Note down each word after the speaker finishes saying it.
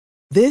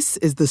This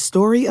is the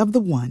story of the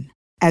one.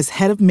 As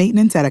head of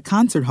maintenance at a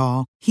concert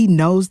hall, he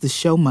knows the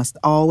show must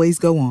always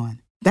go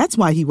on. That's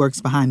why he works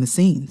behind the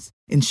scenes,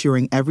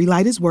 ensuring every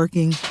light is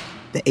working,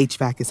 the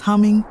HVAC is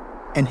humming,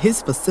 and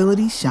his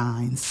facility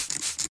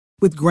shines.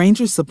 With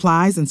Grainger's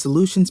supplies and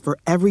solutions for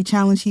every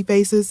challenge he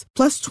faces,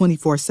 plus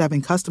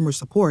 24/7 customer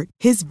support,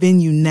 his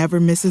venue never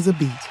misses a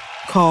beat.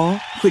 Call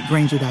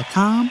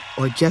quickgrainger.com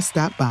or just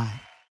stop by.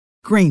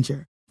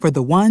 Grainger, for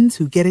the ones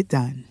who get it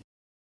done.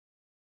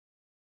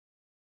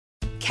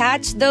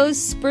 Catch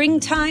those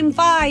springtime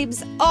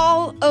vibes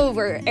all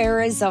over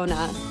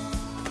Arizona.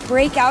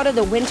 Break out of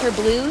the winter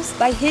blues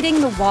by hitting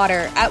the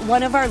water at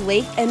one of our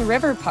lake and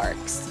river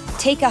parks.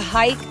 Take a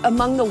hike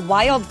among the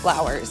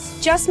wildflowers.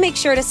 Just make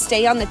sure to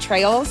stay on the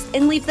trails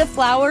and leave the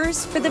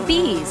flowers for the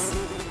bees.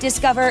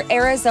 Discover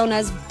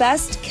Arizona's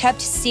best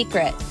kept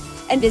secret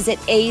and visit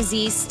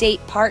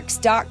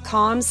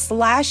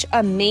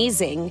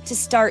azstateparks.com/amazing to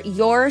start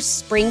your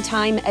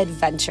springtime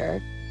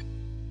adventure.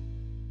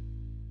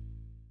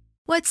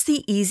 What's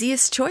the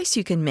easiest choice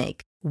you can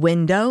make?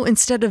 Window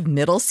instead of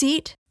middle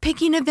seat?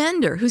 Picking a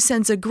vendor who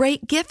sends a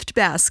great gift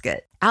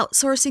basket?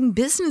 Outsourcing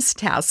business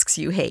tasks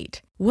you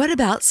hate? What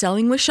about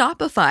selling with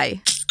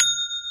Shopify?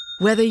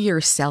 Whether you're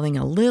selling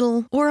a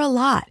little or a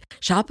lot,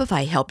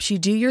 Shopify helps you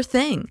do your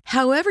thing,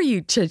 however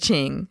you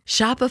cha-ching.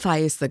 Shopify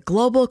is the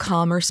global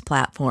commerce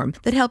platform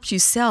that helps you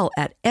sell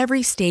at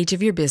every stage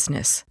of your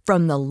business.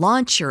 From the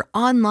launch your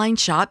online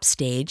shop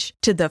stage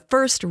to the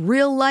first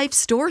real-life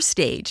store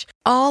stage,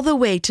 all the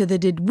way to the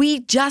did we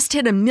just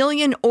hit 1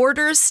 million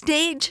orders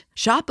stage.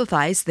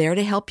 Shopify's there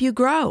to help you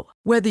grow.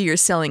 Whether you're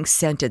selling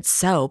scented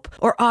soap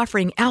or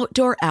offering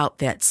outdoor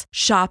outfits,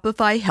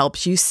 Shopify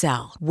helps you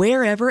sell.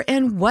 Wherever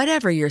and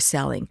whatever you're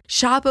selling,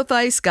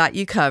 Shopify's got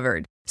you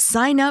covered.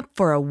 Sign up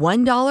for a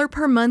 $1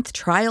 per month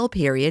trial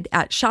period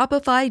at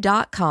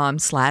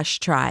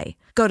shopify.com/try.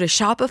 Go to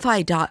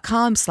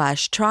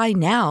shopify.com/try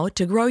now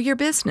to grow your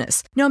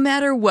business, no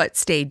matter what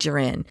stage you're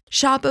in.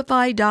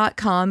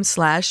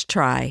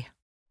 Shopify.com/try.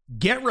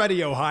 Get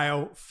ready,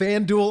 Ohio.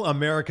 FanDuel,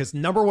 America's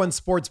 #1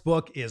 sports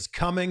book, is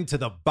coming to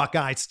the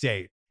Buckeye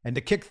State. And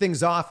to kick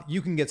things off,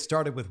 you can get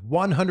started with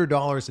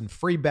 $100 in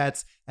free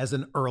bets as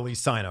an early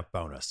sign-up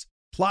bonus.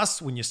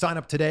 Plus, when you sign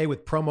up today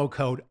with promo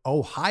code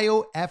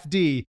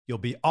OhioFD, you'll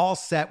be all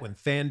set when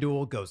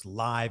FanDuel goes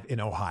live in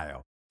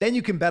Ohio. Then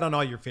you can bet on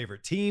all your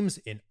favorite teams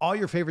in all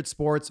your favorite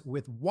sports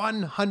with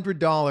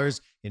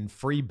 $100 in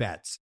free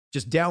bets.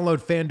 Just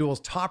download FanDuel's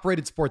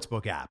top-rated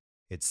sportsbook app.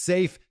 It's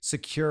safe,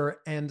 secure,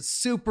 and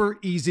super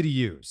easy to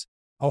use.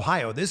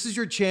 Ohio, this is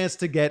your chance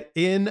to get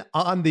in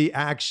on the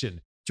action.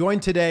 Join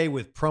today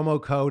with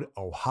promo code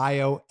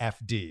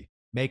OhioFD.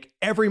 Make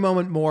every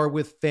moment more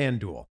with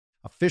FanDuel,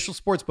 official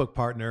sportsbook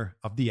partner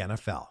of the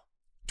NFL.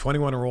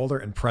 21 or older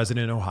and present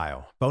in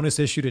Ohio. Bonus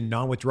issued in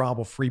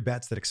non-withdrawable free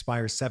bets that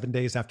expire 7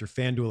 days after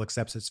FanDuel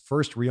accepts its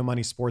first real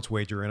money sports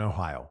wager in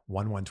Ohio,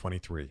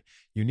 1/1/23.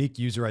 Unique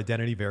user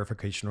identity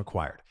verification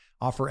required.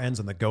 Offer ends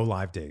on the go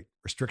live date.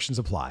 Restrictions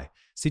apply.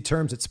 See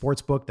terms at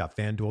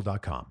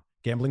sportsbook.fanduel.com.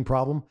 Gambling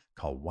problem?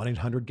 Call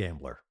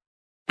 1-800-GAMBLER.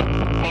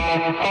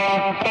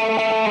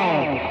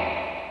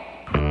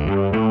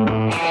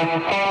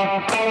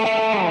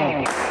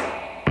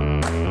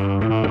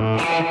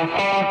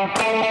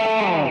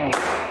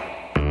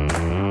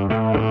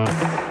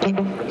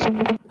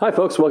 Hi,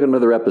 folks. Welcome to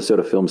another episode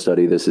of Film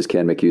Study. This is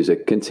Ken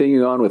McCusick.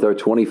 Continuing on with our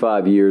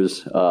 25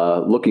 years,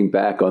 looking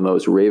back on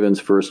those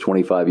Ravens' first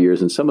 25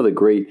 years and some of the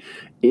great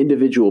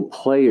individual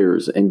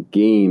players and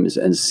games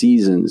and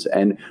seasons.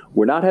 And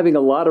we're not having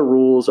a lot of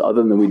rules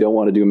other than we don't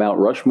want to do Mount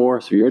Rushmore.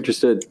 So if you're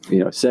interested,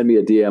 send me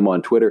a DM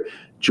on Twitter.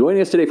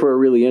 Joining us today for a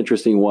really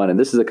interesting one, and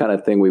this is the kind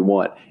of thing we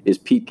want, is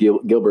Pete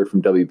Gilbert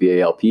from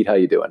WBAL. Pete, how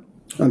you doing?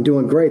 I'm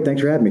doing great.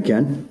 Thanks for having me,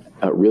 Ken.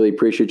 Really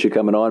appreciate you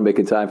coming on,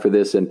 making time for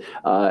this. And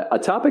a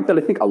topic that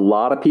I think a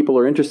lot of people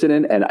are interested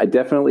in, and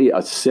definitely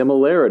a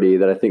similarity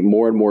that I think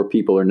more and more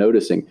people are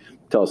noticing.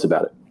 Tell us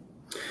about it.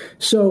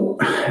 So,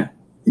 I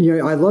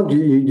loved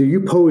you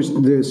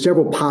posed the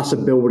several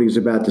possibilities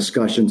about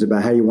discussions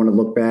about how you want to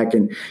look back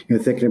and,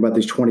 thinking about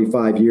these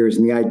 25 years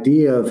and the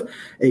idea of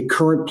a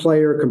current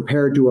player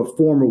compared to a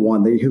former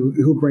one.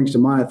 Who brings to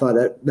mind? I thought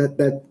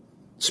that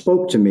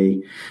spoke to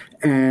me,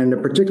 and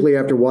particularly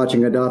after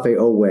watching Odafe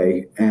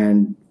Oweh.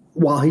 And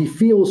while he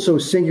feels so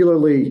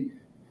singularly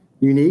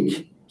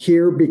unique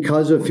here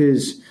because of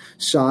his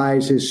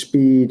size, his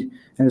speed,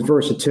 and his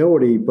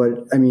versatility,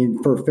 but I mean,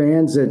 for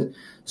fans that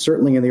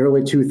certainly in the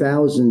early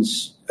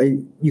 2000s,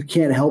 you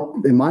can't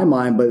help, in my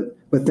mind, but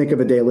think of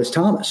Adalius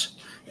Thomas.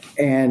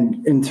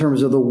 And in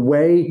terms of the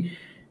way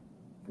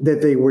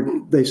that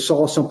they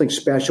saw something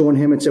special in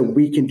him and said,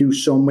 we can do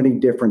so many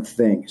different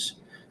things.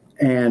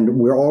 And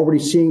we're already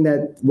seeing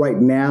that right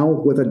now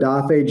with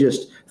Odafe,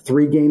 just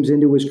 3 games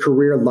into his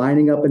career,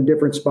 lining up in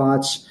different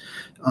spots,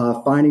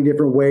 finding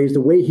different ways,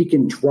 the way he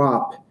can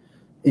drop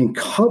in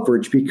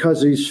coverage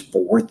because he's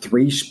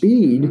 4.3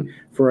 speed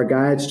for a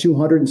guy that's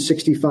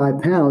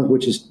 265 pounds,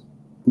 which is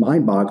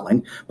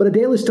mind-boggling. But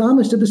Adalius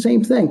Thomas did the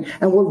same thing.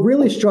 And what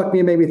really struck me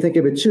and made me think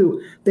of it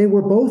too, they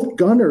were both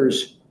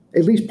gunners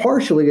at least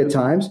partially at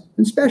times,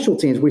 in special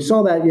teams. We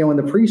saw that, in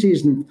the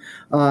preseason,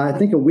 I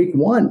think in week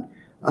 1.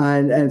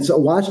 And so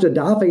watched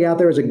Odafe out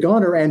there as a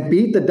gunner and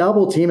beat the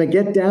double team and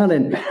get down,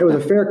 and it was a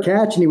fair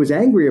catch, and he was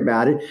angry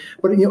about it.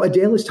 But,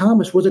 Adalius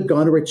Thomas was a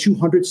gunner at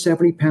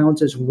 270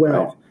 pounds as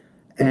well.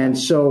 Right. And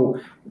so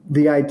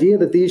the idea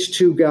that these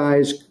two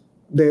guys,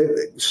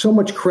 so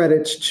much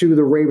credit to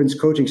the Ravens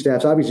coaching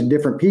staffs, obviously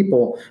different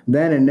people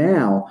then and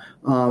now,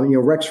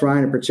 Rex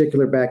Ryan in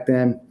particular back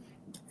then,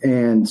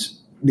 and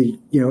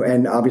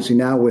and obviously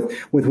now with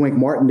Wink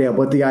Martindale,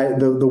 but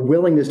the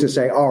willingness to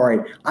say, all right,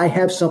 I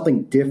have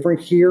something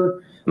different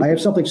here. I have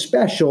something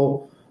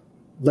special.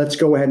 Let's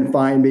go ahead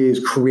and be as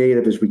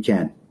creative as we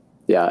can.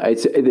 Yeah,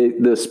 it's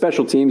the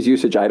special teams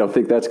usage. I don't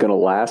think that's going to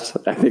last.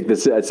 I think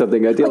that's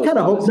something. I kind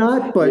of hope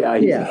not,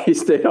 but he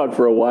stayed on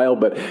for a while.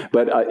 But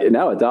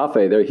now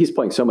Odafe, he's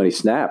playing so many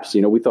snaps.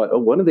 We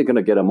thought, when are they going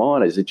to get him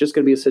on? Is it just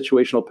going to be a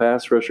situational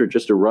pass rusher,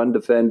 just a run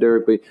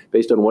defender,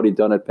 based on what he'd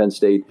done at Penn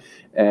State?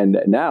 And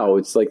now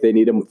it's like they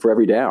need him for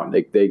every down.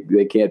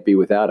 They can't be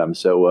without him.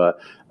 So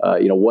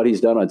what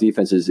he's done on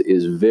defense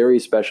is very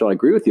special. I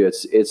agree with you.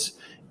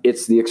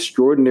 It's the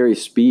extraordinary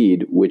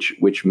speed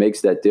which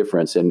makes that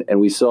difference. And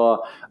we saw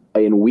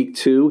in week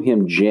 2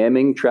 him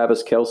jamming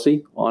Travis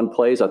Kelce on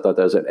plays. I thought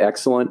that was an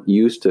excellent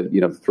use to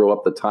throw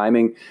up the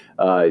timing.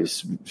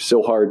 It's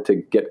so hard to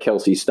get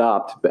Kelce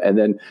stopped. And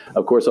then,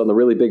 of course, on the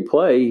really big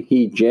play,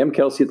 he jammed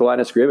Kelce at the line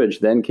of scrimmage,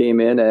 then came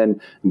in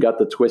and got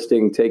the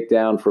twisting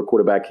takedown for a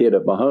quarterback hit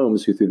of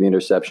Mahomes, who threw the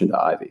interception to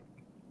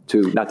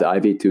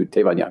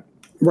Tavon Young.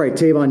 Right,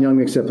 Tavon Young,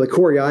 except like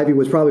Corey Ivy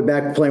was probably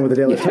back playing with the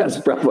Dallas.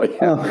 Yes, probably.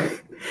 Yeah.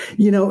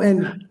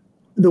 And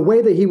the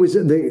way that he was,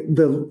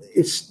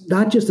 it's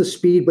not just the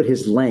speed, but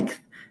his length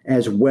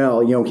as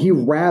well. He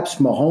wraps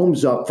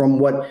Mahomes up from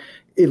what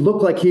it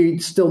looked like he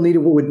still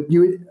needed.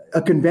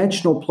 A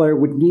conventional player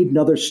would need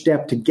another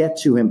step to get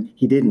to him.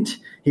 He didn't.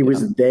 He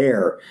was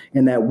there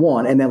in that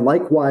one. And then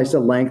likewise, the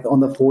length on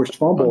the forced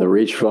fumble. On the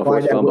reach for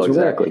forced fumble,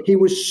 exactly. He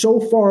was so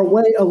far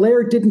away.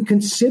 Allaire didn't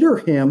consider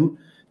him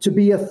to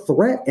be a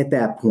threat at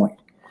that point.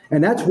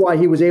 And that's why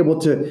he was able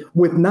to,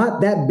 with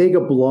not that big a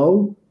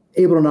blow,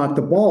 able to knock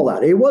the ball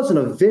out. It wasn't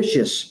a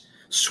vicious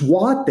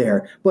swat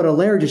there, but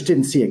Allaire just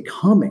didn't see it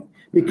coming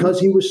because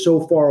he was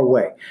so far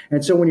away.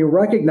 And so when you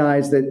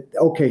recognize that,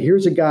 okay,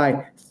 here's a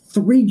guy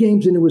 3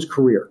 games into his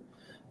career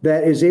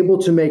that is able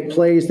to make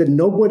plays that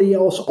nobody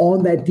else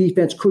on that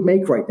defense could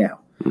make right now,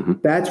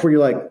 that's where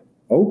you're like,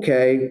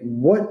 okay,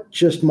 what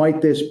just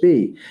might this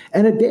be?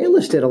 And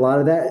Adalius did a lot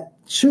of that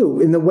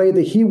too, in the way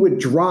that he would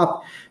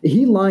drop.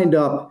 He lined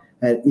up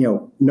at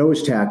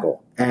nose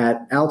tackle,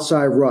 at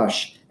outside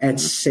rush, at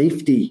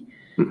safety.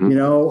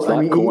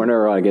 Slot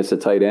corner against a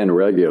tight end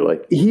regularly.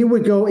 He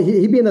would go.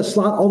 He'd be in the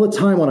slot all the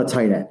time on a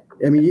tight end.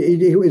 I mean,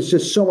 it was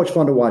just so much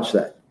fun to watch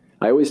that.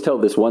 I always tell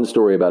this one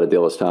story about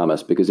Adalius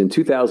Thomas because in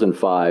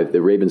 2005,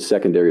 the Ravens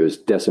secondary was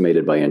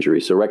decimated by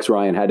injury. So Rex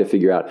Ryan had to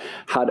figure out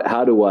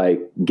how do I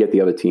get the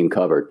other team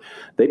covered.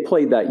 They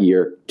played that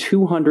year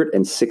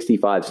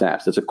 265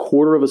 snaps. That's a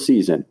quarter of a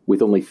season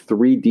with only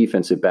 3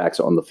 defensive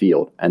backs on the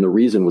field. And the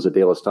reason was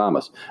Adalius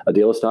Thomas.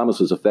 Adalius Thomas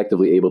was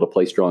effectively able to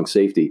play strong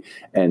safety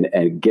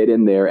and get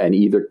in there and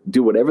either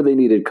do whatever they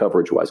needed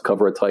coverage-wise,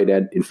 cover a tight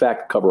end, in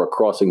fact, cover a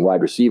crossing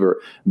wide receiver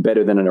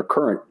better than our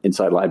current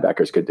inside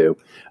linebackers could do.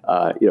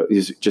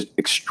 He's just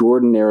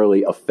extraordinarily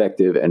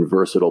effective and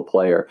versatile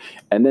player.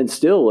 And then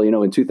still,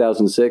 in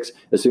 2006,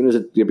 as soon as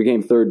it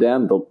became third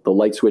down, the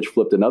light switch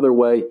flipped another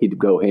way. He'd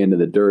go hand in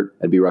the dirt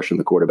and be rushing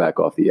the quarterback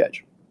off the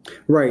edge.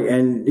 Right.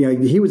 And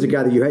he was a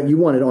guy that you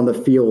wanted on the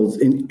field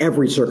in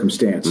every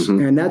circumstance.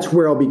 And that's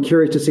where I'll be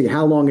curious to see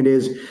how long it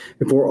is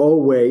before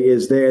Oweh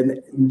is there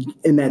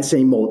in that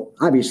same mold.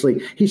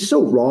 Obviously, he's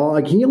so raw.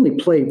 Like he only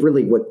played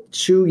really,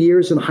 2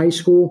 years in high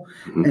school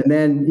and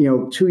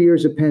then, 2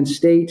 years at Penn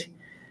State.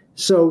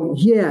 So,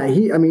 yeah,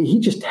 he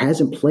just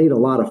hasn't played a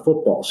lot of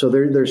football. So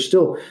there's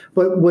still –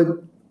 but what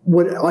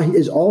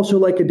is also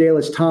like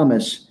Adalius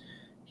Thomas,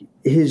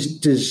 his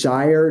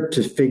desire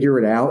to figure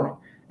it out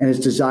and his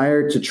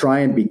desire to try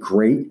and be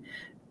great,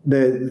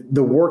 the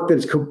work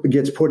that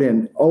gets put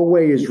in.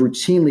 Oweh is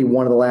routinely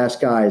one of the last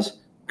guys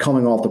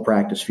coming off the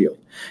practice field.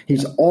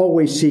 He's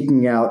always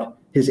seeking out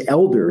his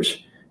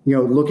elders,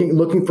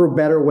 looking for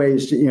better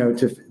ways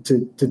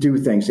to do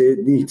things.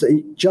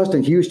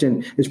 Justin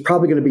Houston is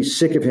probably going to be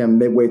sick of him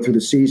midway through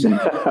the season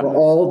for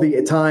all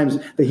the times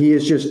that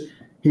he's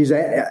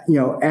at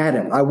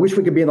him. I wish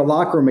we could be in the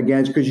locker room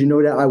again because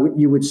that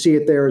you would see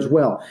it there as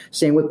well.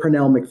 Same with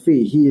Pernell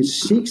McPhee. He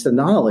seeks the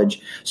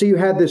knowledge. So you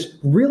have this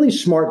really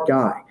smart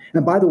guy.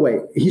 And by the way,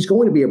 he's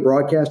going to be a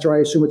broadcaster, I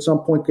assume, at some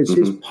point because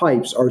his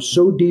pipes are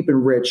so deep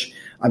and rich.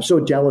 I'm so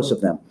jealous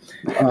of them.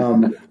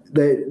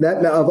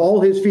 That of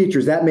all his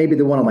features, that may be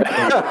the one I'm like,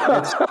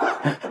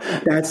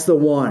 that's the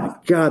one.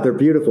 God, they're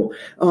beautiful.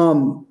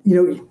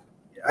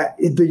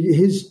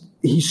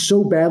 He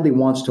so badly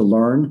wants to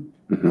learn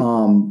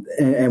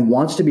and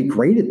wants to be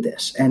great at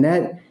this. And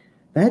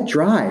that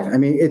drive, I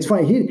mean, it's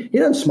funny. He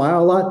doesn't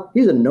smile a lot.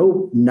 He's a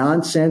no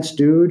nonsense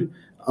dude.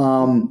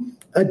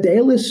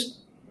 Adalius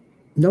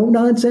no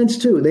nonsense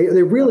too.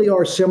 They really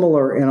are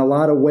similar in a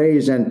lot of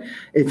ways. And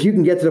if you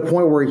can get to the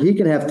point where he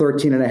can have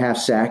 13 and a half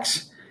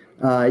sacks,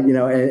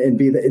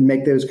 and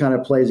make those kind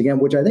of plays again,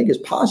 which I think is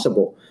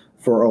possible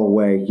for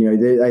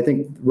Oweh. I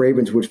think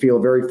Ravens would feel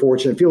very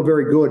fortunate, feel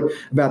very good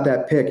about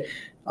that pick.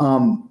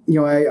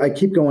 I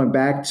keep going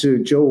back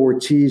to Joe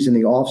Ortiz in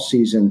the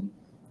offseason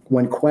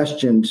when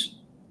questioned.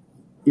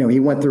 He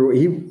went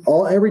through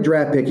every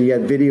draft pick. He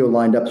had video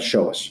lined up to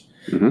show us.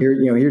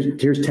 Mm-hmm.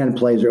 Here's 10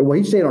 plays. Well,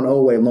 he stayed on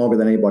Oweh longer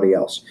than anybody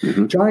else,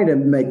 trying to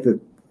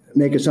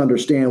make us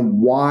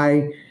understand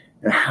why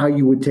and how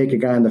you would take a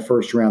guy in the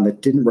first round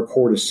that didn't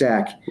record a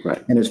sack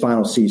in his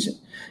final season.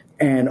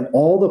 And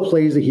all the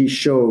plays that he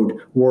showed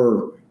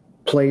were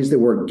plays that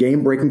were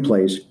game-breaking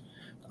plays,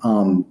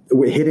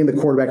 hitting the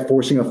quarterback,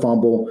 forcing a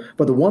fumble.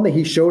 But the one that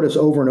he showed us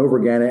over and over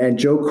again, and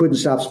Joe couldn't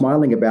stop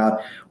smiling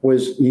about,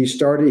 was he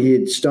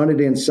had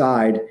stunted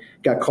inside,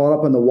 got caught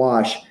up in the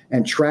wash,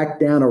 and tracked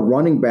down a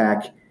running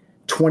back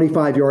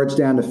 25 yards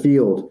down the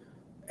field.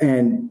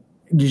 And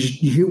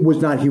it was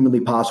not humanly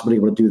possible to be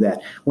able to do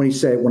that. When he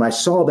said, when I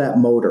saw that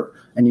motor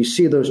and you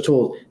see those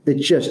tools,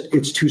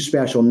 it's too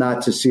special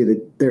not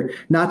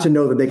to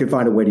know that they can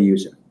find a way to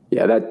use it.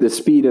 Yeah, that the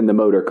speed and the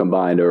motor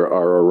combined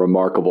are a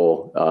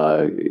remarkable,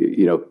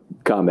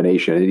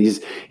 combination. And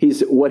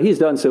he's what he's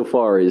done so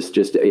far is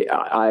just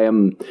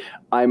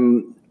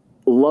I'm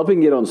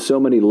loving it on so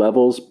many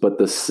levels. But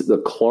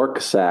the Clark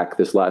sack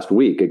this last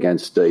week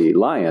against the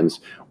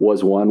Lions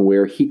was one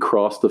where he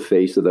crossed the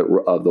face of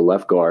the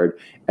left guard,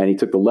 and he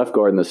took the left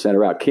guard and the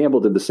center out. Campbell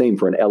did the same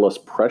for an Ellis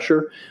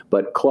pressure,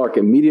 but Clark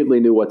immediately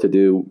knew what to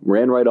do,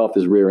 ran right off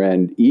his rear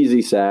end,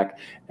 easy sack.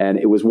 And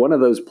it was one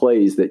of those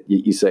plays that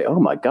you say, oh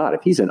my God,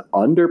 if he's an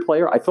under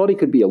player, I thought he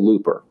could be a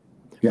looper.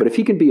 Yeah. But if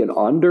he can be an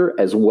under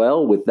as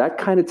well with that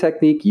kind of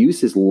technique,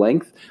 use his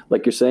length,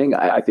 like you're saying,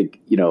 I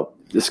think,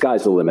 the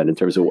sky's the limit in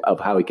terms of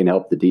how he can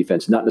help the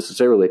defense, not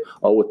necessarily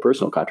all with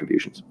personal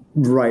contributions.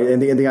 Right.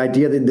 And the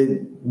idea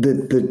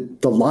that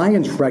the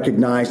Lions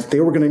recognized they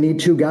were going to need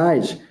two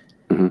guys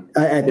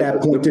at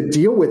that point to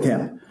deal with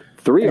him.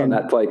 Three on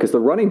that play because the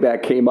running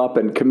back came up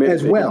and committed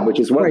as well, to him, which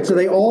is right. So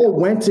they all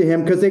went to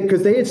him because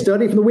they had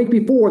studied from the week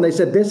before, and they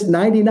said this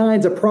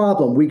 99 is a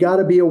problem. We got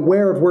to be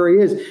aware of where he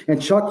is.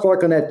 And Chuck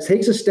Clark on that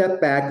takes a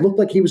step back, looked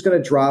like he was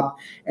going to drop,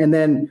 and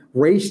then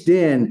raced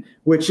in,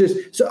 which is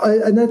so.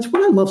 And that's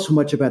what I love so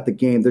much about the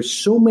game. There's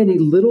so many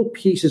little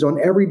pieces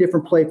on every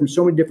different play from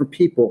so many different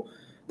people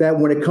that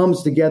when it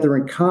comes together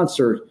in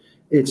concert,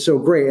 it's so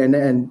great. And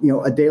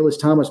Adalius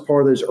Thomas,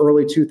 part of those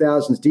early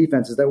 2000s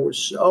defenses that were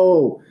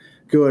so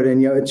good.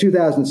 And, in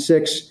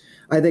 2006,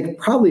 I think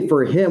probably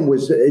for him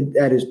was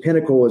at his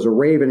pinnacle as a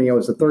Raven.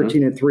 It's a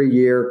 13-3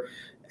 year,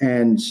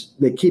 and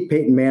they keep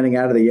Peyton Manning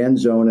out of the end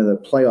zone in the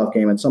playoff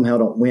game and somehow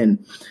don't win,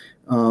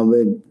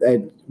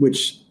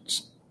 which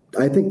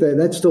I think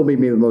that still made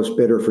me the most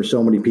bitter for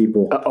so many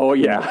people. Oh,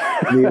 yeah.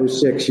 The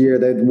 06 year,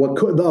 what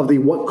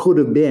could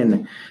have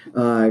been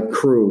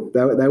crew.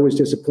 That was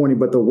disappointing.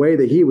 But the way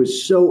that he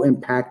was so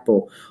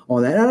impactful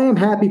on that, and I am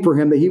happy for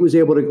him that he was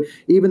able to,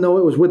 even though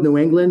it was with New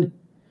England,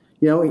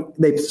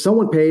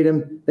 someone paid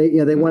him.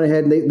 They went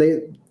ahead and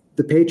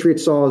the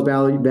Patriots saw his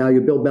value.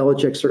 Bill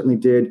Belichick certainly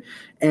did,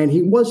 and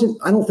he wasn't,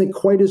 I don't think,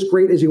 quite as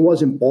great as he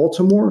was in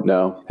Baltimore.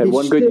 No, had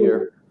one good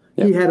year.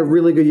 Yep. He had a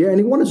really good year, and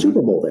he won a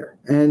Super Bowl there.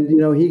 And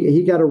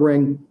he got a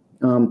ring.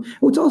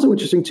 What's also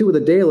interesting too with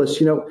Adalius,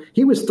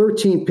 he was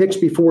 13 picks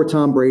before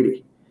Tom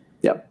Brady.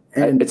 Yep.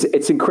 And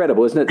it's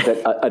incredible, isn't it,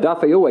 that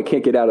Odafe Oweh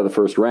can't get out of the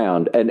first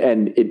round, and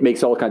it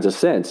makes all kinds of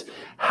sense.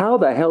 How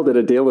the hell did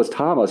Adalius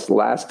Thomas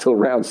last till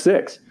round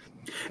 6?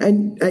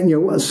 And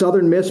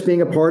Southern Miss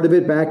being a part of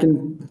it back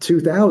in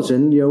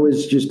 2000,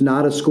 is just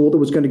not a school that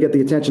was going to get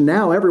the attention.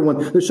 Now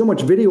there's so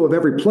much video of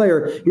every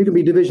player. You can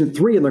be Division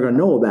III and they're going to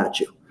know about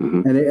you,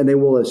 and they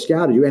will have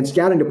scouted you. And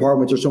scouting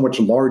departments are so much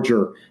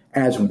larger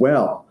as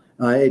well.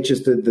 It's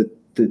just the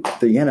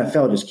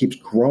NFL just keeps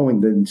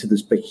growing into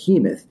this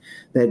behemoth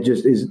that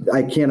just is.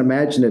 I can't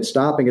imagine it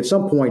stopping. At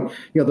some point,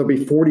 there'll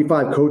be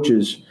 45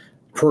 coaches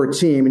per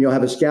team, and you'll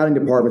have a scouting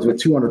department with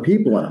 200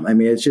 people in them. I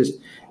mean, it's just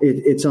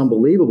it's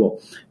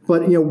unbelievable.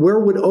 But where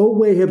would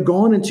Oweh have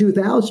gone in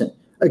 2000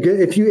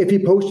 if he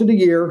posted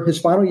his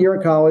final year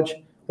in college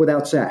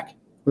without a sack?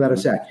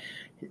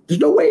 There's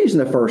no way he's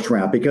in the first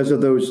round because of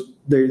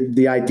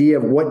the idea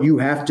of what you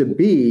have to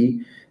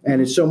be,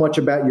 and it's so much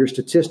about your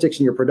statistics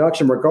and your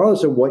production,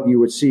 regardless of what you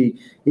would see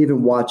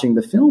even watching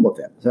the film of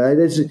him.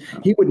 So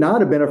he would not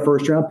have been a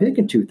first round pick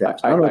in 2000.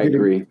 I don't know if he'd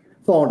agree.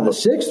 Fall into the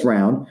 6th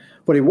round,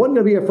 but he wasn't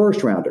going to be a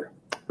first rounder.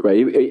 Right.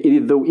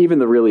 Even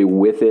the really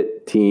with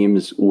it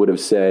teams would have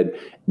said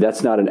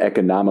that's not an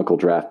economical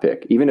draft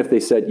pick. Even if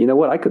they said, you know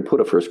what, I could put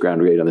a first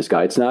round grade on this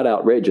guy. It's not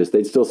outrageous.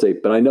 They'd still say,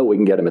 but I know we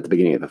can get him at the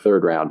beginning of the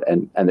 3rd round,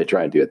 and they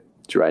try and do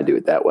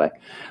it that way.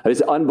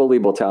 It's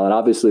unbelievable talent.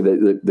 Obviously,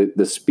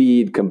 the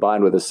speed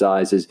combined with the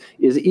size is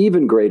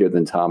even greater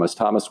than Thomas.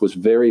 Thomas was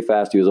very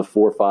fast. He was a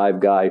 4.5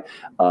 guy,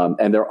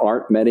 and there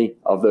aren't many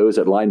of those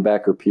at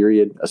linebacker.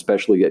 Period,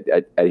 especially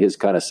at his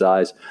kind of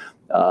size.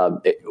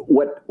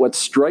 What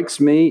strikes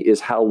me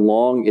is how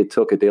long it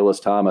took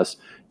Adalius Thomas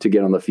to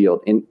get on the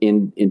field.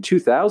 In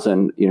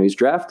 2000, he's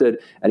drafted,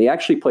 and he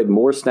actually played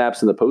more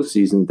snaps in the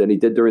postseason than he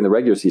did during the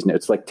regular season.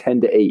 It's like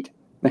 10-8.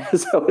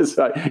 So it's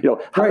how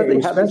right, did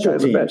they have special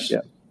teams?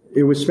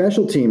 It was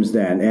special teams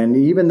then, and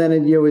even then,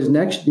 his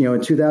next,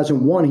 in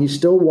 2001, he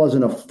still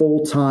wasn't a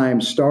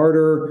full-time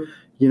starter.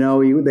 They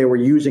were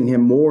using him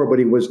more, but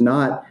he was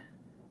not.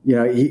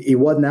 He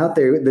wasn't out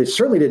there. They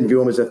certainly didn't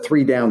view him as a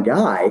 3-down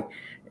guy.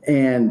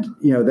 And,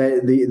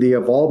 the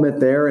involvement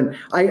there. And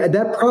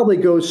that probably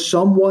goes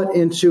somewhat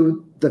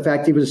into the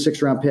fact he was a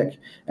 6th-round pick.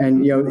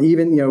 And,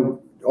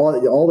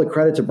 all the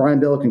credit to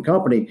Brian Billick and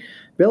company.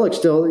 Billick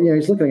still,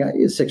 he's looking at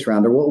he's a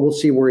 6th-rounder. We'll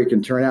see where he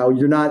can turn out.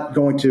 You're not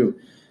going to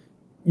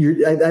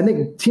I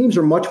think teams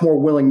are much more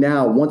willing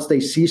now once they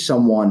see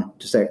someone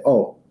to say,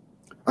 oh,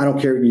 I don't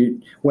care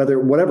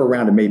whatever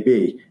round it may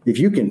be. If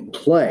you can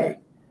play,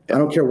 I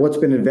don't care what's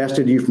been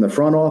invested in you from the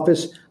front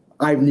office.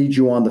 I need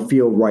you on the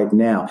field right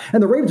now.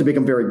 And the Ravens have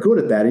become very good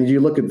at that. And you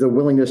look at the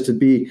willingness to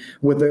be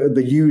with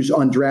the use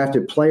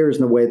undrafted players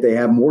in the way that they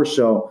have more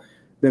so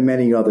than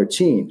many other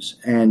teams.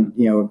 And,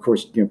 of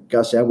course,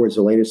 Gus Edwards,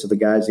 the latest of the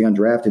guys, the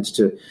undrafteds,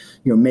 to,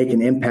 make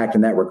an impact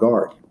in that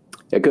regard.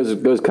 It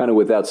goes kind of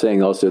without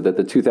saying also that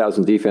the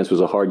 2000 defense was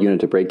a hard unit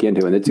to break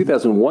into. And the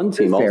 2001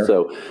 team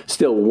also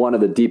still one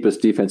of the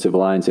deepest defensive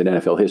lines in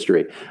NFL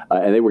history.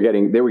 And they were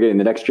getting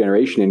the next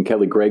generation, and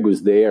Kelly Gregg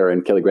was there,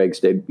 and Kelly Gregg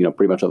stayed,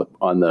 pretty much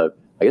on the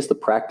the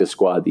practice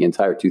squad the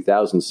entire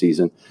 2000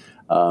 season.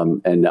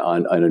 And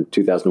on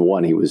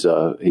 2001, he was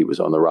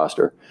on the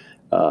roster.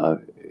 All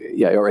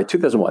right,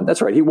 2001.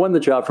 That's right. He won the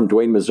job from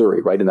Dwayne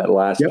Missouri, right, in that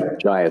last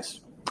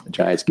Giants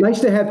game.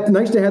 Nice to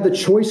have the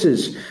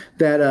choices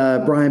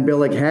that Brian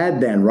Billick had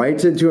then, right?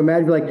 To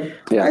imagine,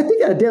 I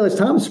think Adalius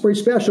Thomas is pretty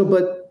special,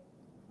 but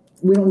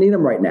we don't need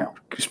him right now.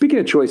 Speaking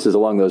of choices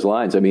along those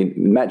lines, I mean,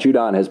 Matt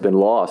Judon has been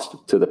lost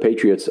to the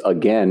Patriots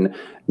again,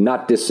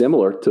 not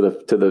dissimilar to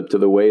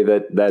the way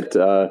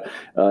that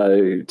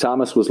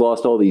Thomas was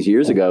lost all these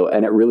years ago.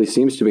 And it really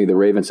seems to me the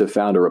Ravens have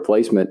found a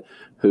replacement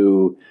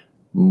who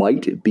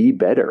might be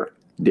better,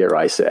 dare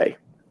I say.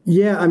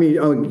 Yeah, I mean,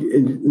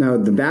 now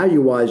the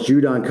value-wise,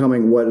 Judon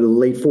coming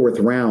late 4th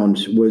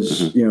round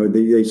was,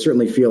 they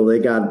certainly feel they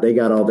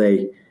got all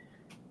they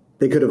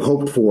could have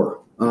hoped for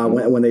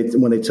when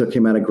they took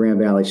him out of Grand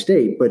Valley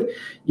State. But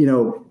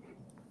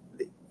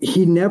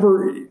he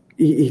never.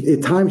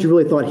 At times, you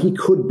really thought he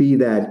could be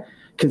that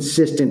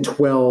consistent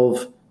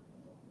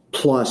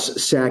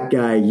 12-plus sack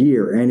guy a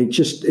year, and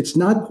it's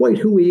not quite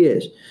who he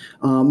is.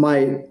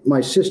 My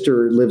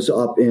sister lives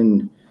up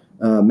in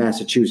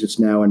Massachusetts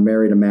now and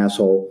married a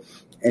masshole,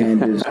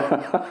 and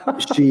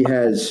she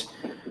has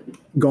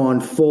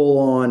gone full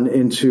on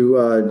into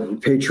her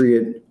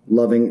patriot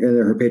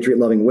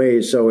loving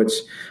ways. So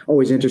it's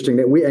always interesting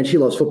that and she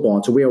loves football,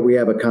 and so we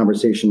have a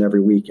conversation every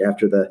week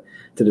after to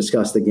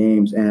discuss the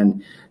games,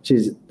 and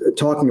she's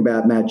talking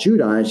about Matt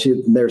Judon,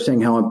 and they're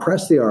saying how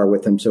impressed they are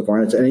with him so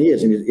far, and he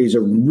is. And he's a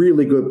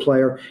really good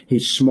player.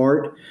 He's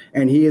smart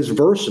and he is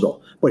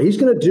versatile, but he's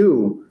going to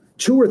do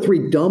 2 or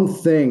 3 dumb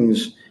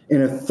things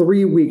in a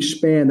 3-week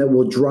span that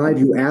will drive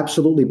you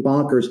absolutely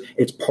bonkers.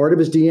 It's part of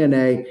his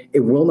DNA.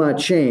 It will not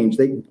change.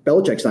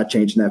 Belichick's not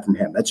changing that from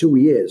him. That's who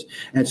he is.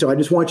 And so I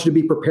just want you to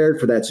be prepared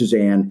for that,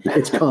 Suzanne.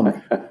 It's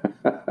coming.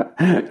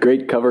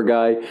 Great cover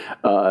guy.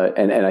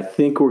 And I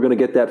think we're going to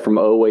get that from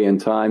Oweh in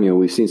time.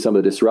 We've seen some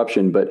of the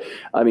disruption. But,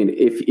 I mean,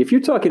 if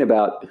you're talking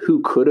about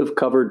who could have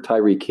covered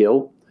Tyreek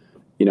Hill,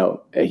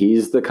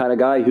 he's the kind of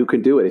guy who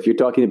can do it. If you're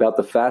talking about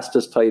the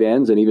fastest tight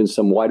ends and even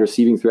some wide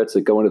receiving threats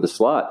that go into the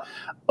slot,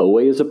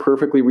 Oweh is a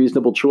perfectly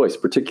reasonable choice,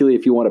 particularly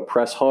if you want to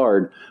press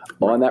hard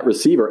on that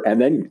receiver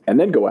and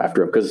then go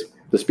after him because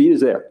the speed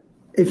is there.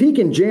 If he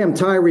can jam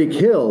Tyreek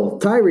Hill,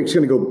 Tyreek's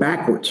going to go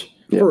backwards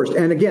first.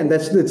 And again,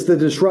 that's the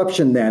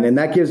disruption then. And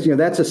that gives,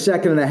 that's a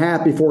second and a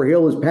half before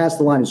Hill is past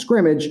the line of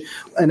scrimmage.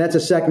 And that's a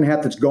second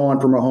half that's gone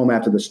from a home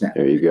after the snap.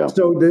 There you go.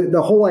 So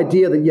the whole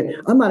idea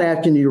that, I'm not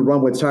asking you to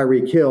run with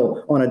Tyreek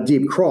Hill on a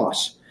deep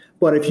cross,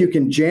 but if you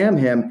can jam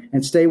him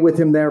and stay with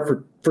him there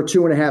for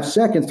 2.5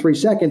 seconds, 3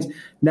 seconds,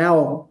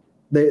 now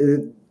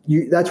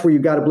that's where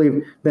you've got to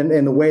believe. Then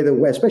in the way that,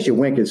 especially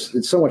Wink,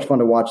 it's so much fun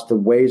to watch the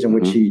ways in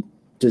which he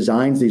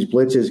designs these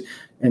blitzes,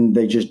 and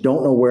they just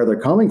don't know where they're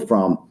coming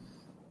from.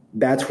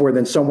 That's where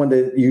then someone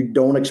that you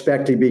don't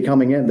expect to be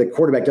coming in, the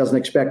quarterback doesn't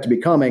expect to be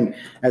coming,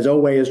 as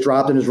Oweh is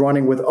dropped and is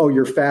running with,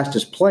 your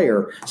fastest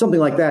player, something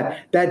like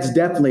that. That's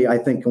definitely, I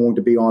think, going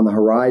to be on the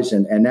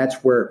horizon. And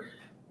that's where,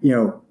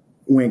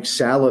 Wink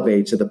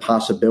salivates at the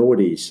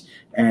possibilities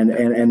and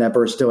that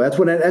versatility.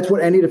 That's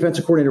what any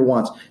defensive coordinator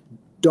wants.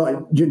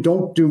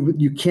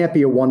 You can't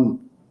be a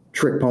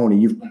one-trick pony.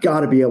 You've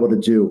got to be able to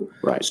do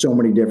so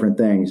many different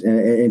things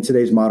in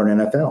today's modern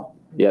NFL.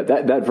 Yeah,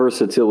 that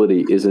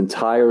versatility is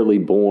entirely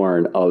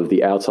born of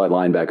the outside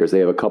linebackers. They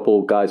have a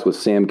couple guys with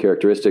Sam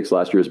characteristics.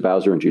 Last year's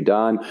Bowser and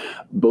Judon.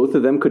 Both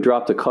of them could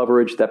drop to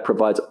coverage. That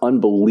provides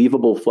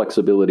unbelievable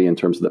flexibility in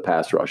terms of the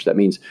pass rush. That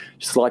means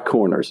slot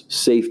corners,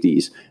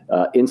 safeties,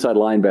 inside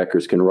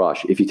linebackers can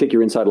rush. If you take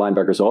your inside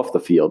linebackers off the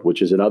field,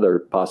 which is another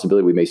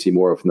possibility we may see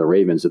more of from the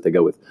Ravens, that they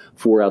go with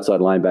 4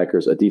 outside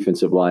linebackers, a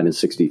defensive line, and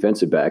 6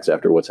 defensive backs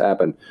after what's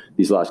happened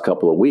these last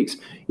couple of weeks.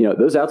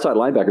 Those outside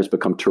linebackers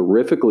become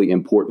terrifically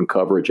important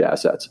coverage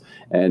assets.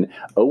 And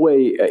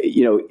Oweh,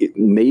 it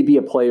may be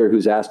a player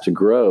who's asked to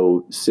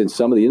grow, since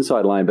some of the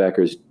inside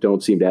linebackers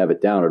don't seem to have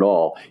it down at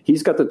all.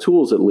 He's got the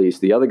tools, at least.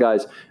 The other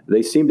guys,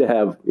 they seem to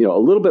have a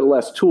little bit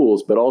less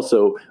tools, but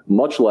also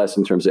much less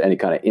in terms of any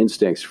kind of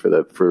instincts for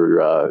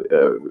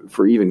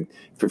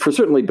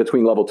certainly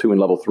between level 2 and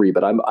level 3.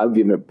 But I've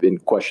even been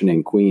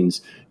questioning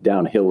Queen's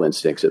downhill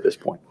instincts at this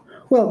point.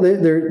 Well,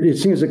 it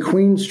seems that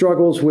Queen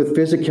struggles with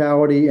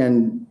physicality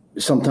and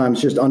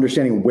sometimes just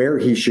understanding where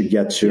he should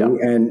get to.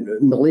 Yeah. And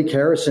Malik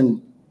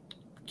Harrison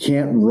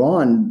can't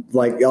run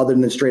other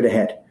than straight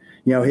ahead.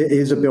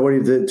 His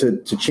ability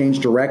to change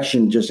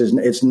direction just isn't.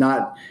 It's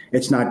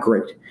not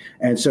great.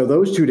 And so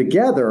those two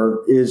together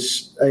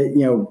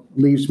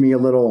leaves me a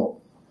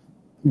little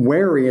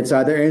wary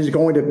inside there, and is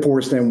going to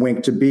force them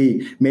Wink to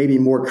be maybe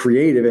more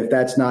creative.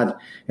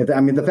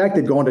 The fact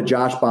they've gone to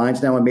Josh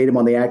Bynes now and made him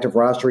on the active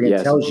roster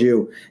again tells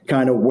you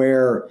kind of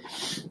where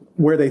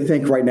they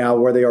think right now,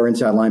 where they are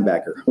inside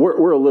linebacker.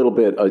 We're a little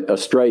bit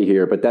astray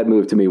here, but that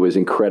move to me was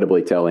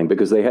incredibly telling,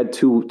 because they had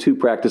two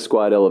practice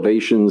squad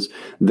elevations.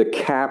 The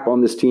cap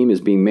on this team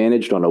is being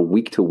managed on a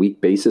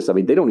week-to-week basis. I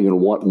mean, they don't even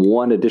want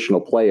one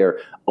additional player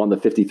on the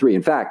 53.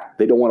 In fact,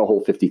 they don't want a whole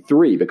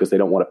 53 because they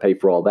don't want to pay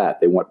for all that.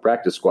 They want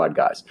practice squad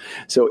guys.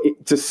 So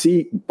to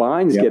see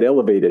Bynes get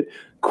elevated,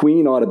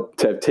 Queen ought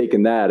to have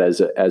taken that as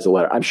a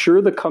letter. I'm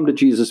sure the come to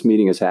Jesus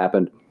meeting has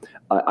happened.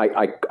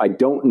 I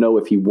don't know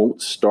if he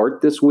won't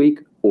start this week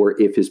or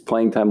if his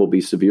playing time will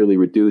be severely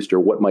reduced or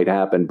what might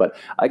happen, but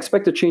I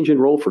expect a change in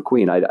role for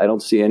Queen. I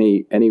don't see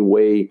any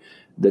way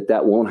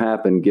that won't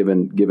happen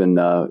given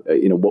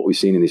what we've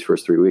seen in these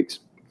first 3 weeks.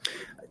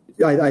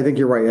 I think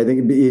you're right. I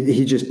think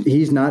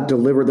he's not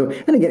delivered though.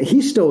 And again,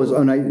 he still is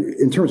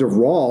in terms of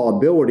raw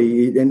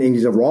ability, and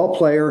he's a raw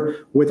player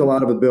with a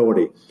lot of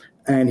ability.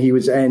 And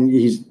he's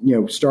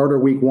starter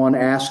week 1,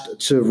 asked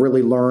to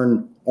really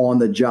learn on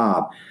the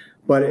job.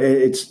 But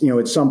it's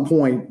at some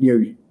point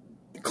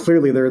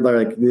clearly they're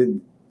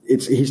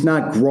he's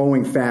not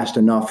growing fast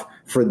enough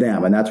for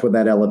them, and that's what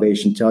that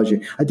elevation tells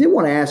you. I did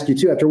want to ask you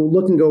too, after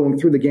going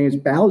through the games,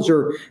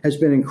 Bowser has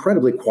been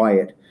incredibly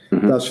quiet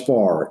thus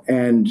far,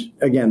 and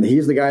again,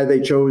 he's the guy they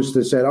chose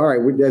to say, all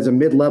right, as a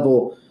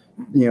mid-level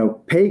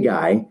pay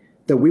guy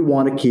that we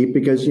want to keep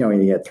because,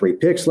 he had 3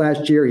 picks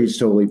last year. He's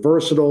totally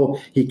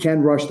versatile. He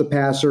can rush the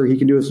passer. He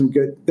can do some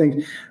good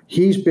things.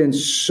 He's been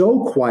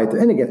so quiet.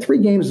 And again, 3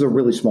 games is a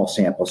really small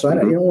sample, so I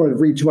don't want to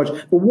read too much.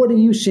 But what are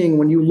you seeing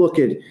when you look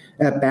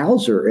at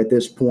Bowser at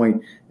this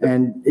point,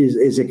 and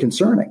is it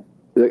concerning?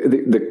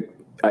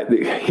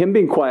 Him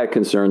being quiet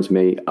concerns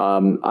me.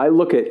 I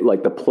look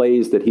at the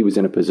plays that he was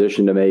in a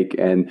position to make,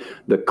 and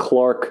the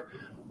Clark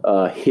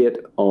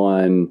hit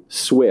on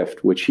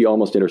Swift, which he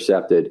almost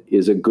intercepted,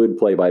 is a good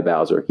play by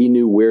Bowser. He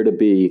knew where to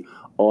be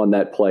on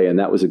that play, and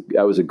that was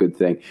a good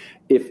thing.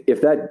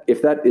 If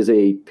that is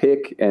a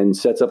pick and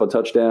sets up a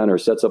touchdown or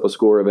sets up a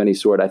score of any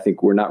sort, I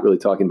think we're not really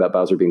talking about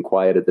Bowser being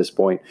quiet at this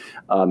point.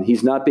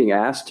 He's not being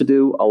asked to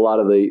do a lot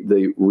of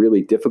the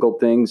really difficult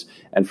things,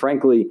 and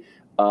frankly,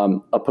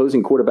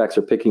 opposing quarterbacks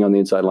are picking on the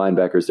inside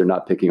linebackers. They're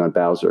not picking on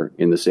Bowser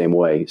in the same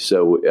way.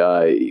 So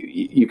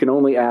you can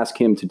only ask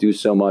him to do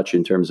so much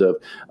in terms of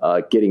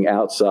getting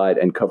outside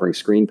and covering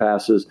screen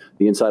passes.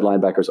 The inside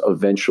linebackers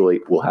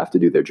eventually will have to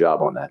do their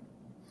job on that.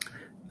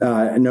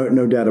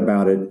 No doubt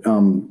about it.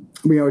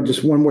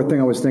 Just one more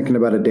thing I was thinking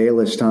about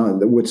Adalius,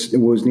 Tom, what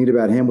was neat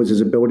about him was his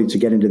ability to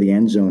get into the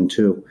end zone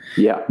too.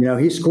 Yeah.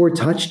 He scored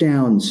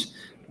touchdowns.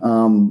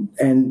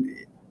 And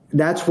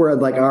that's where all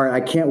right,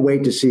 I can't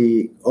wait to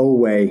see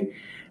Oweh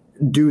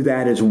do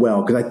that as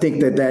well. Because I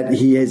think that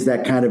he has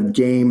that kind of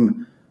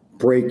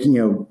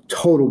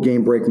total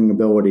game breaking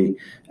ability.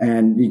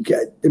 And you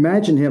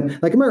imagine him,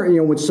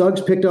 remember, when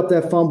Suggs picked up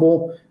that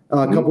fumble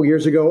a couple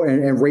years ago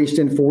and raced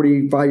in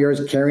 45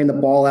 yards, carrying the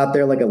ball out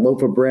there like a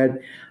loaf of bread.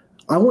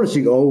 I want to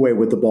see Oweh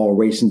with the ball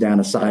racing down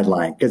a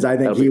sideline, because I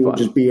think he will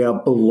just be a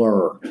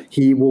blur.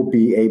 He will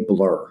be a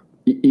blur.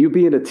 You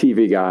being a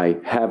TV guy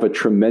have a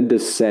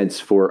tremendous sense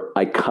for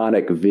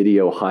iconic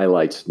video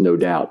highlights, no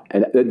doubt.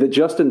 And the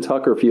Justin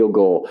Tucker field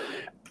goal,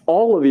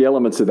 all of the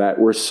elements of that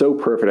were so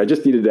perfect. I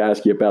just needed to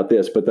ask you about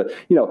this, but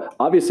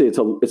obviously it's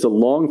a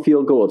long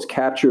field goal. It's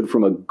captured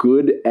from a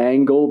good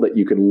angle that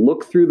you can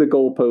look through the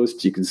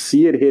goalposts. You can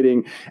see it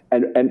hitting,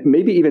 and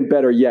maybe even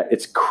better yet,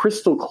 it's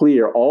crystal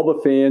clear. All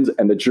the fans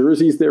and the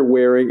jerseys they're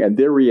wearing and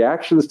their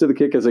reactions to the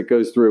kick as it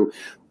goes through.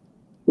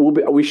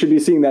 We should be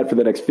seeing that for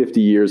the next 50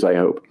 years, I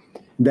hope.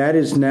 That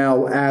is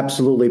now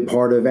absolutely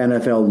part of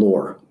NFL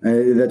lore.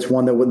 That's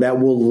one that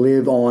will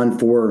live on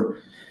for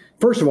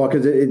First of all,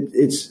 because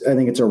I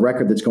think it's a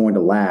record that's going to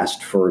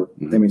last for.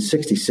 I mean,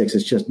 66.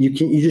 It's just you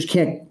just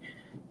can't.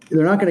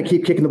 They're not going to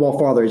keep kicking the ball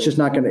farther. It's just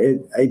not going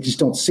to. I just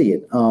don't see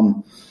it.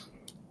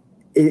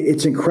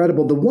 It's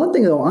incredible. The one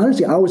thing, though,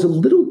 honestly, I was a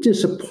little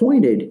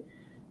disappointed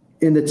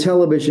in the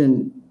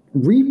television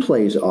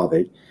replays of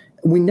it.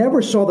 We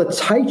never saw the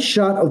tight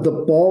shot of the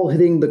ball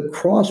hitting the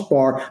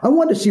crossbar. I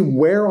wanted to see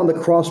where on the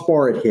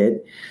crossbar it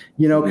hit,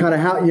 kind of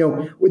how,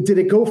 did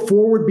it go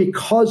forward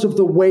because of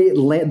the way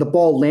the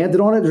ball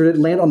landed on it, or did it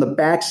land on the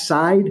back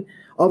side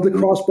of the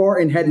crossbar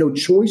and had no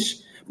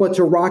choice but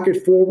to rock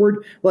it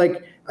forward?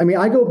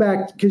 I go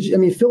back because,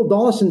 Phil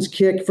Dawson's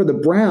kick for the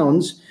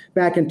Browns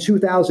back in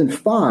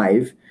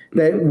 2005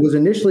 that was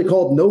initially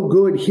called no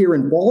good here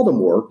in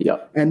Baltimore.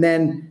 Yep. And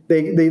then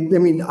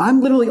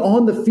I'm literally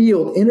on the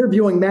field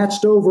interviewing Matt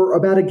Stover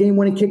about a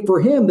game-winning kick for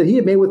him that he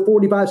had made with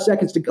 45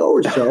 seconds to go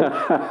or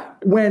so.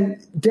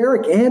 When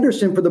Derek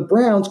Anderson for the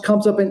Browns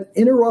comes up and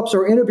interrupts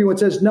our interview and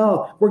says,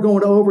 no, we're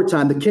going to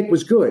overtime. The kick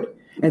was good.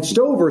 And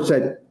Stover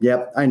said,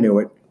 yep, I knew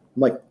it.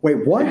 I'm like,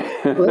 wait, what?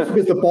 Well, that's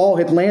because the ball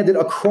had landed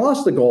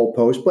across the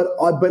goalpost,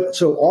 but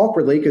so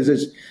awkwardly, because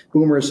as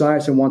Boomer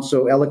Esiason once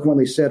so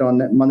eloquently said on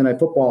Monday Night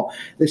Football,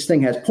 this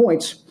thing has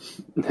points.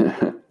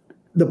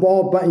 The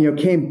ball,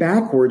 came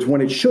backwards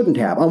when it shouldn't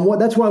have.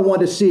 That's why I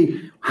wanted to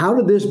see, how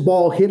did this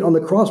ball hit on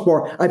the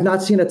crossbar? I've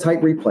not seen a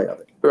tight replay of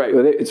it. Right.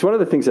 It's one of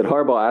the things that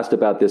Harbaugh asked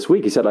about this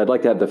week. He said, I'd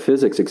like to have the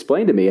physics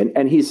explained to me.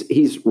 And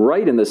he's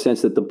right in the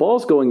sense that the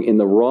ball's going in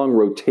the wrong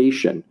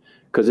rotation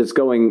because it's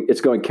going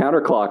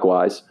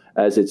counterclockwise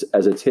as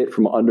it's hit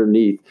from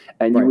underneath.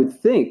 And you would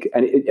think,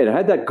 and it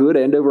had that good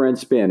end over end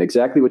spin,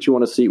 exactly what you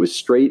want to see. It was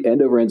straight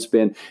end over end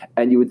spin.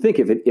 And you would think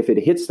if it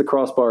hits the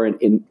crossbar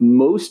in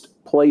most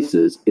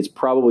places, it's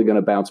probably going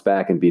to bounce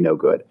back and be no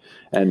good.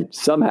 And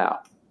somehow.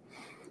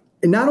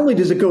 And not only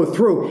does it go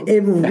through,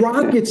 it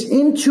rockets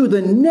into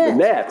the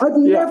net. I've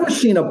never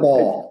seen a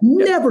ball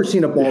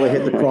that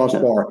hit the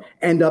crossbar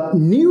end up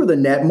near the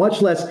net,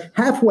 much less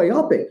halfway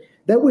up it.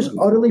 That was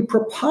utterly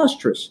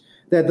preposterous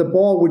that the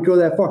ball would go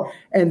that far.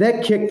 And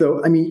that kick,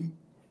 though,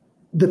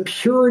 the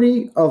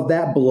purity of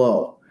that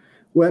blow.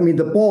 Well,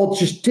 the ball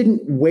just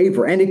didn't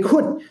waver, and it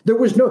couldn't. There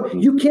was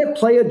you can't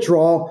play a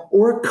draw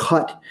or a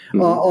cut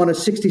on a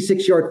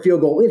 66-yard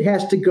field goal. It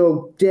has to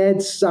go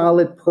dead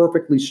solid,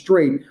 perfectly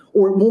straight,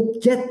 or it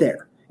won't get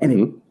there. And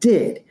it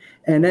did.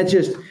 And that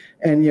just,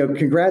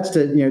 congrats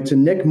to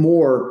Nick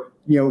Moore,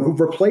 who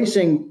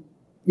replacing,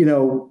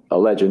 a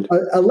legend.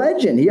 A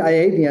legend.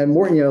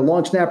 More,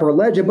 long snapper, a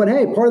legend. But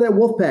hey, part of that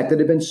Wolfpack that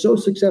had been so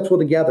successful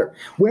together,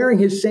 wearing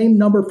his same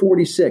number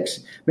 46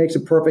 makes a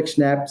perfect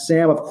snap.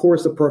 Sam, of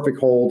course, the perfect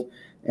hold,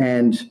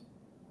 and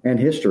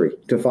history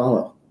to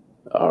follow.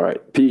 All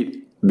right,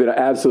 Pete. Been an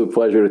absolute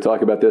pleasure to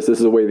talk about this. This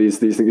is the way these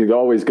things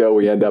always go.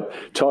 We end up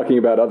talking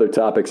about other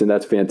topics, and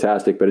that's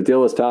fantastic. But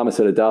Adelis Thomas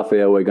and Odafe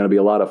Oweh, going to be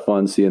a lot of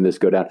fun seeing this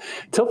go down.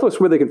 Tell folks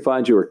where they can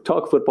find you or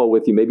talk football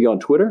with you, maybe on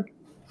Twitter.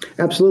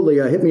 Absolutely.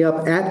 Hit me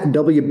up at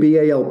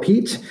WBAL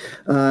Pete.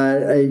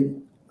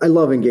 I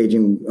love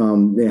engaging,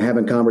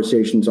 having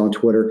conversations on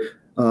Twitter.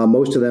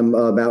 Most of them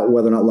about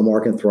whether or not Lamar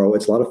can throw.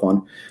 It's a lot of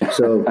fun.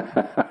 So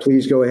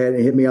please go ahead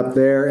and hit me up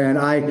there. And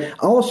I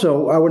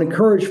would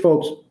encourage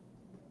folks,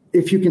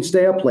 if you can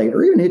stay up late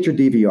or even hit your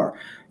DVR.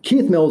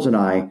 Keith Mills and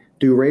I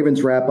do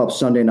Ravens Wrap-Up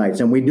Sunday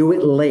nights, and we do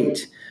it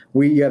late.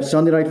 You have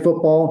Sunday Night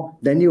Football,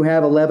 then you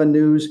have 11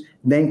 News,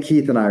 then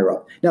Keith and I are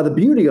up. Now, the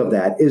beauty of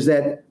that is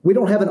that we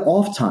don't have an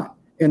off time,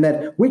 and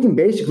that we can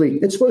basically,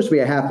 it's supposed to be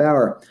a half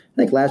hour. I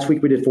think last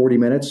week we did 40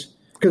 minutes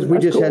because we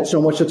just had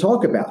so much to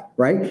talk about,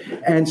 right?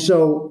 And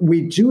so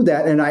we do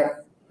that, and I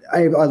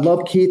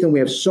love Keith, and we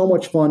have so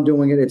much fun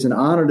doing it. It's an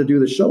honor to do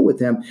the show with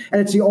him,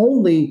 and it's the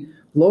only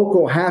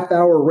local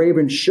half-hour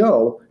Ravens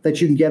show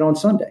that you can get on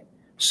Sunday.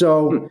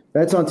 So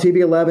that's on TV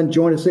 11.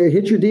 Join us there.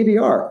 Hit your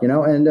DVR,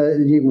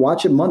 and you can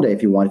watch it Monday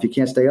if you want. If you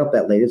can't stay up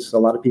that late, a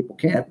lot of people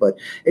can't. But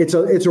it's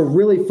a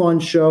really fun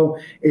show.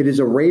 It is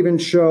a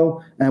Ravens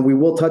show, and we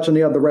will touch on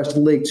the rest of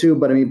the league too.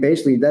 But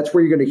basically, that's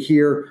where you're going to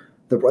hear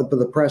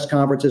the press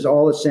conferences,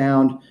 all the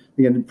sound,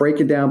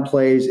 breaking down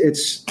plays.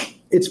 It's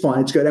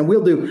fun. It's good. And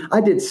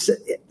I did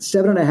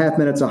 7.5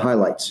 minutes of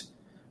highlights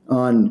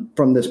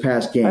from this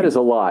past game. That is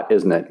a lot,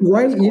 isn't it?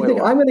 Right? You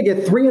think I'm going to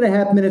get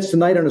 3.5 minutes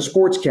tonight on a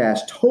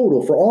sportscast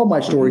total for all my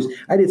stories.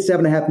 I did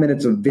 7.5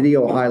 minutes of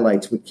video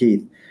highlights with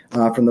Keith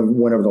from the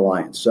win over the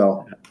Lions.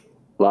 So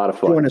a lot of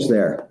fun. Join us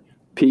there.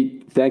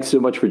 Pete, thanks so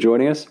much for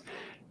joining us,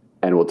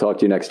 and we'll talk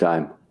to you next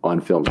time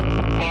on Film.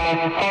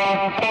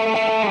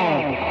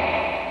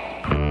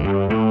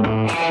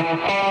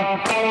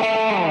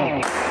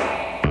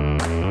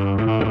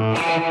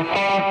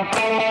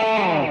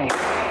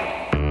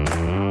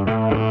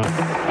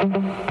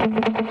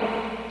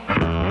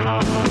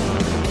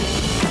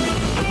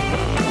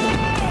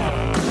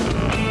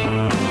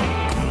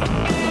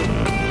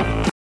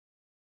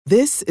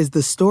 This is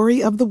the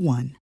story of the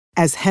one.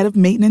 As head of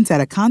maintenance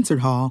at a concert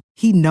hall,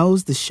 he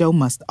knows the show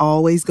must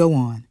always go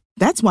on.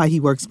 That's why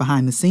he works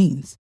behind the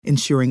scenes,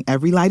 ensuring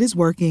every light is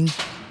working,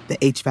 the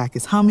HVAC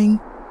is humming,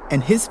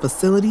 and his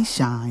facility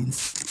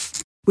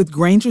shines. With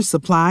Granger's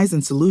supplies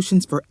and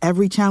solutions for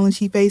every challenge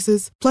he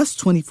faces, plus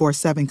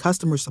 24/7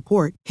 customer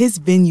support, his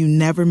venue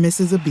never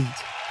misses a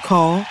beat.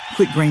 Call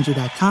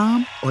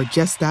quickgranger.com or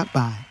just stop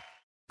by.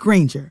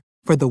 Granger,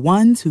 for the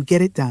ones who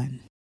get it done.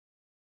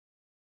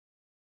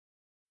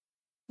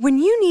 When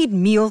you need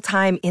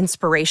mealtime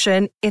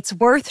inspiration, it's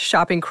worth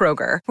shopping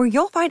Kroger, where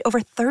you'll find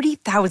over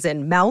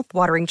 30,000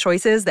 mouth-watering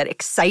choices that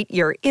excite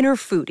your inner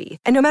foodie.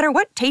 And no matter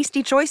what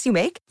tasty choice you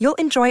make, you'll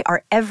enjoy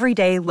our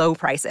everyday low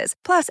prices,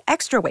 plus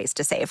extra ways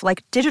to save,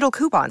 like digital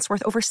coupons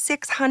worth over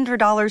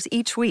 $600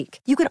 each week.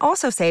 You can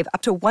also save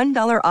up to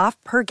 $1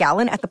 off per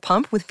gallon at the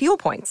pump with fuel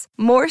points.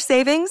 More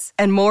savings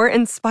and more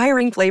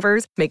inspiring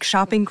flavors make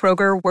shopping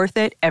Kroger worth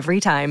it every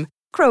time.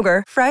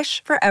 Kroger,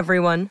 fresh for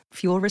everyone.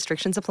 Fuel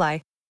restrictions apply.